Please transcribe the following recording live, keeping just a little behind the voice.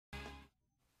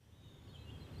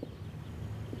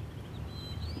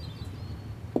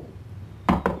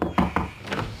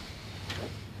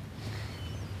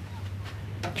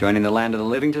Joining the land of the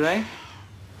living today?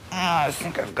 I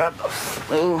think I've got the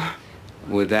flu.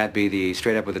 Would that be the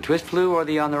straight up with a twist flu or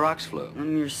the on the rocks flu?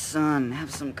 I'm your son.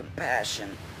 Have some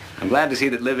compassion. I'm glad to see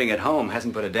that living at home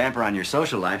hasn't put a damper on your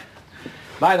social life.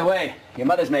 By the way, your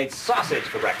mother's made sausage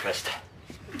for breakfast.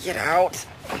 Get out.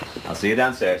 I'll see you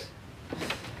downstairs.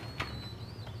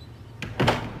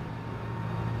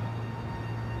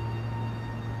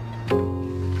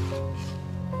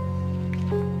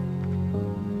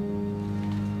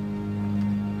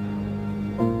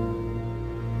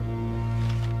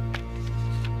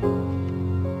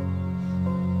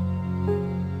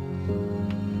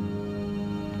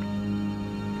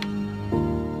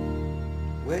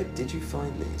 Where did you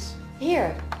find these?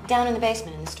 Here, down in the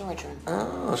basement in the storage room.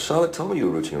 Oh, Charlotte told me you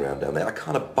were rooting around down there. I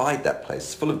can't abide that place.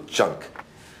 It's full of junk.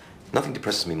 Nothing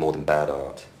depresses me more than bad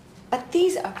art. But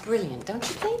these are brilliant, don't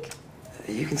you think?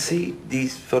 You can see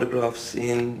these photographs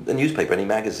in a newspaper, any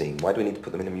magazine. Why do we need to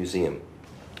put them in a museum?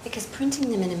 Because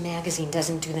printing them in a magazine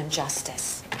doesn't do them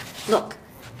justice. Look.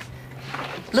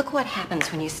 Look what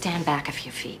happens when you stand back a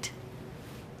few feet.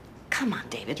 Come on,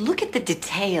 David. Look at the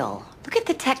detail. Look at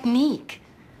the technique.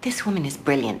 This woman is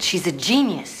brilliant. She's a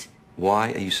genius.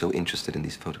 Why are you so interested in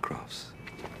these photographs?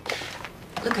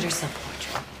 Look at her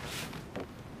self-portrait.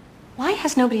 Why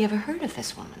has nobody ever heard of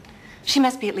this woman? She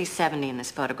must be at least 70 in this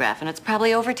photograph, and it's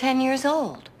probably over 10 years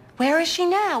old. Where is she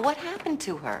now? What happened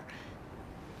to her?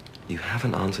 You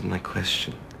haven't answered my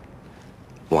question.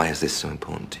 Why is this so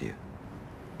important to you?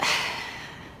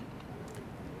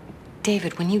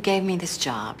 David, when you gave me this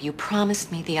job, you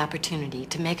promised me the opportunity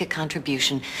to make a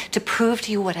contribution, to prove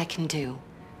to you what I can do.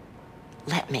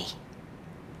 Let me.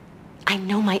 I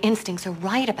know my instincts are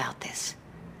right about this.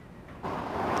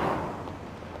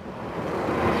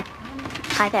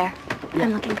 Hi there.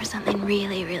 I'm looking for something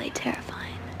really, really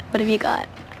terrifying. What have you got?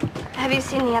 Have you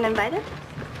seen The Uninvited?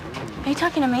 Are you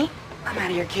talking to me? I'm out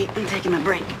of here, Kate. I'm taking a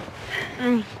break.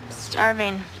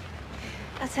 Starving.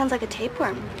 That sounds like a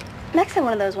tapeworm. Max had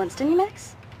one of those once, didn't you,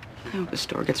 Max? I hope the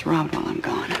store gets robbed while I'm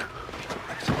gone.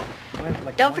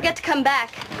 Don't forget to come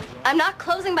back. I'm not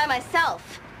closing by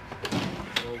myself.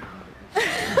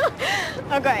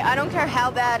 Okay, I don't care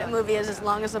how bad a movie is as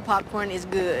long as the popcorn is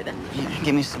good. Yeah,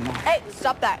 give me some more. Hey,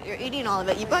 stop that. You're eating all of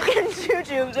it. You fucking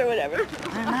jujubes or whatever.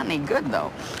 They're not any good,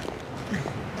 though.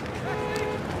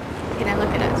 Can I look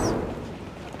at us?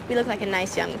 We look like a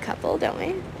nice young couple, don't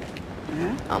we?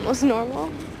 Yeah? Almost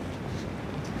normal.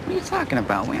 What are you talking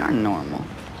about? We aren't normal.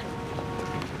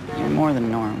 You're more than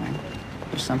normal.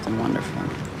 You're something wonderful.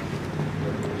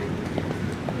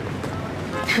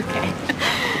 Okay.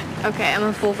 Okay, I'm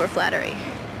a fool for flattery.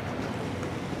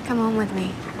 Come on with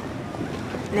me.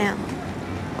 Now.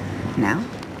 Now?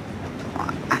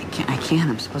 Oh, I can't.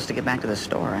 I'm supposed to get back to the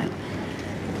store, right?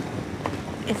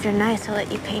 If you're nice, I'll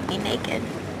let you paint me naked.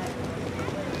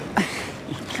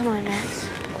 Come on, Max.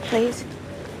 Please.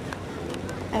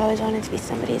 I've always wanted to be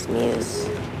somebody's muse.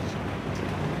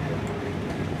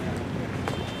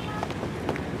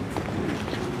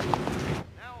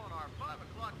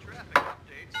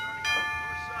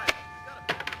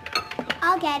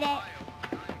 I'll get it.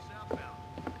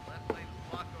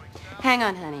 Hang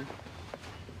on, honey.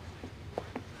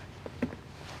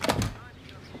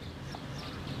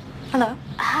 Hello?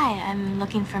 Hi, I'm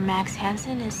looking for Max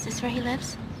Hansen. Is this where he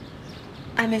lives?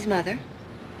 I'm his mother.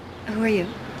 Who are you?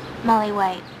 Molly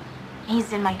White.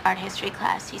 He's in my art history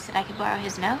class. He said I could borrow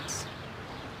his notes.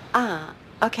 Ah,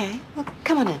 okay. Well,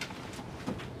 come on in.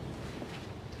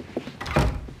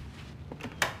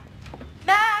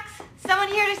 Max! Someone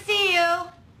here to see you!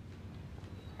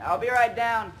 I'll be right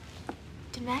down.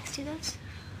 Did Max do those?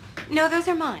 No, those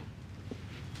are mine.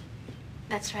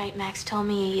 That's right. Max told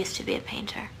me you used to be a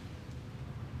painter.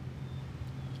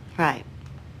 Right.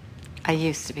 I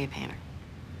used to be a painter.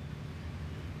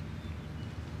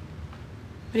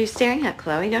 What are you staring at,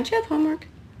 Chloe? Don't you have homework?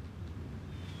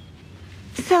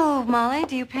 So, Molly,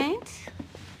 do you paint?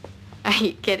 Are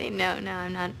you kidding? No,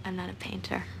 I'm not a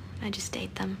painter. I just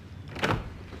date them.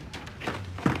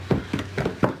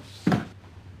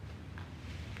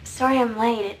 Sorry I'm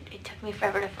late. It took me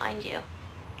forever to find you.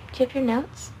 Do you have your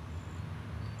notes?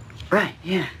 Right,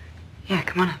 yeah. Yeah,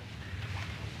 come on up.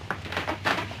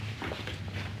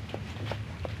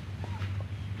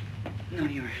 No,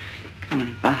 you were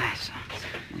coming by, so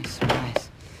nice surprise.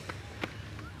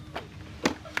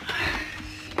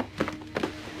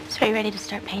 So are you ready to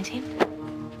start painting?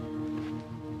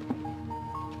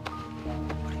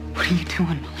 What are you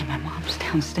doing, Molly? My mom's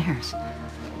downstairs.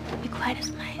 Be quiet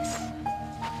as mice.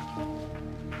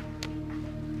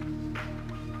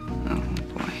 Oh,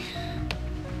 boy.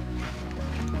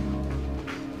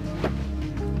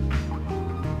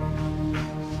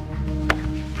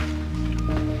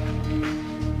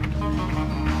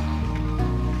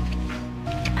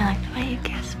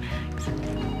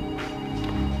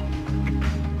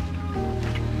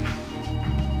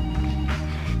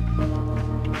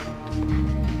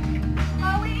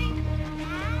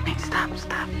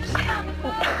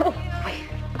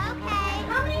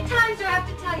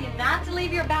 to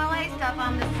leave your ballet stuff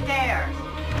on the stairs.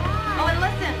 Oh, and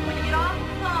listen, when you get off the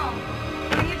phone,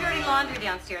 bring your dirty laundry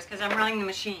downstairs, because I'm running the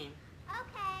machine.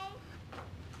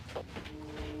 Okay.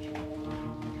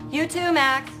 You too,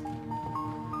 Max.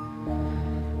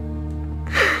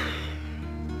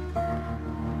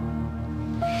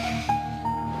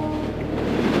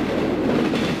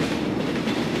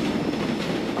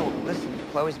 Oh, listen,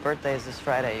 Chloe's birthday is this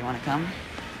Friday. You want to come?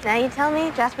 Now you tell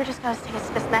me, Jasper just got us tickets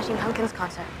to the Smashing Pumpkins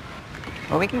concert.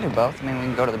 Well, we can do both. I mean, we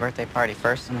can go to the birthday party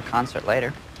first and the concert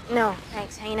later. No,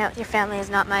 thanks. Hanging out with your family is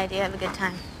not my idea of a good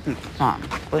time. Come on,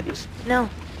 please. No.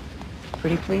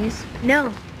 Pretty please?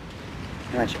 No.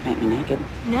 You let you paint me naked?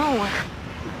 No.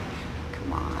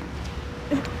 Come on.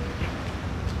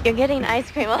 You're getting ice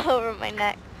cream all over my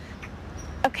neck.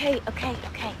 Okay. God,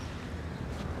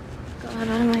 what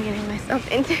am I getting myself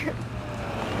into?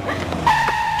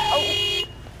 Oh.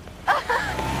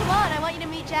 Come on, I want you to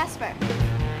meet Jasper.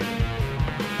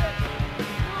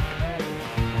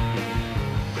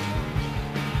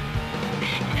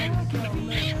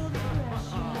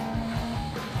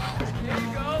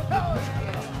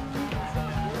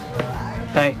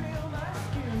 Hey.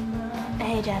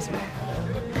 Hey, Jasper.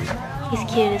 He's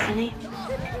cute, isn't he?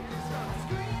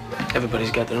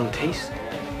 Everybody's got their own taste.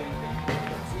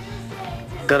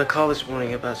 Got a call this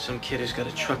morning about some kid who's got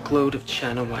a truckload of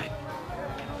China White.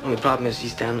 Only problem is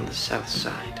he's down on the south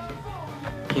side.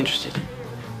 You interested?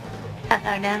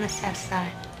 Down the south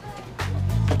side.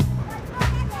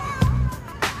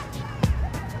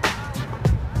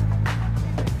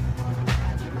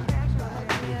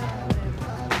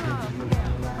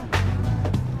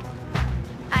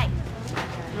 Hi.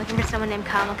 I'm looking for someone named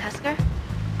Kyle McCusker.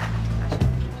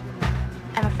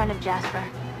 I'm a friend of Jasper.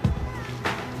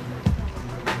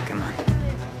 Come on.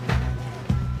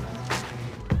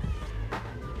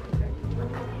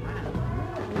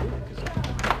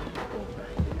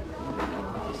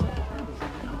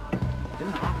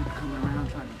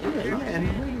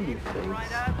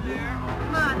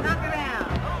 Come on, knock her out.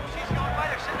 Oh, she's going by.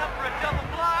 They're setting up for a double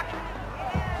block.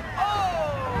 Oh!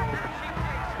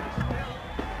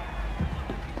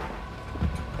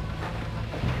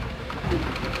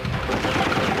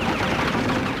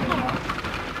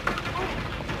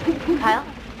 Kyle?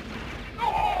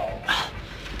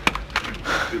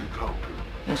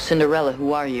 Oh, Cinderella,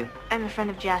 who are you? I'm a friend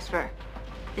of Jasper.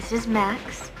 This is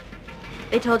Max.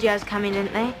 They told you I was coming,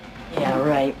 didn't they? Yeah,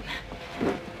 right.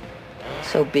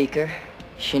 So, Beaker,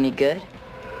 she any good?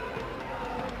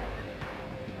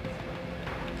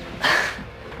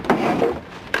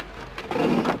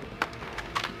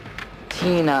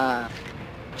 Tina,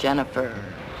 Jennifer,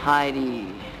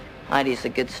 Heidi. Heidi's the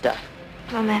good stuff.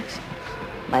 Come on, Max.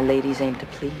 My ladies aim to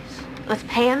please. Let's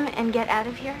pay him and get out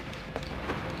of here.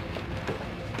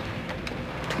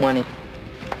 20.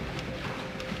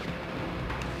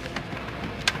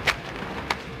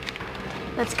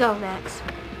 Let's go, Max.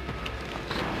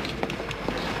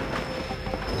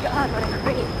 God, what a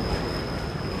creep.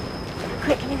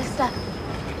 Quick, give me the stuff.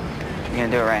 You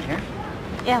gonna do it right here?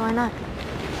 Yeah, why not?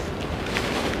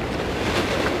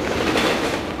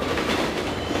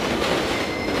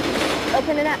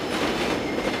 Open it up.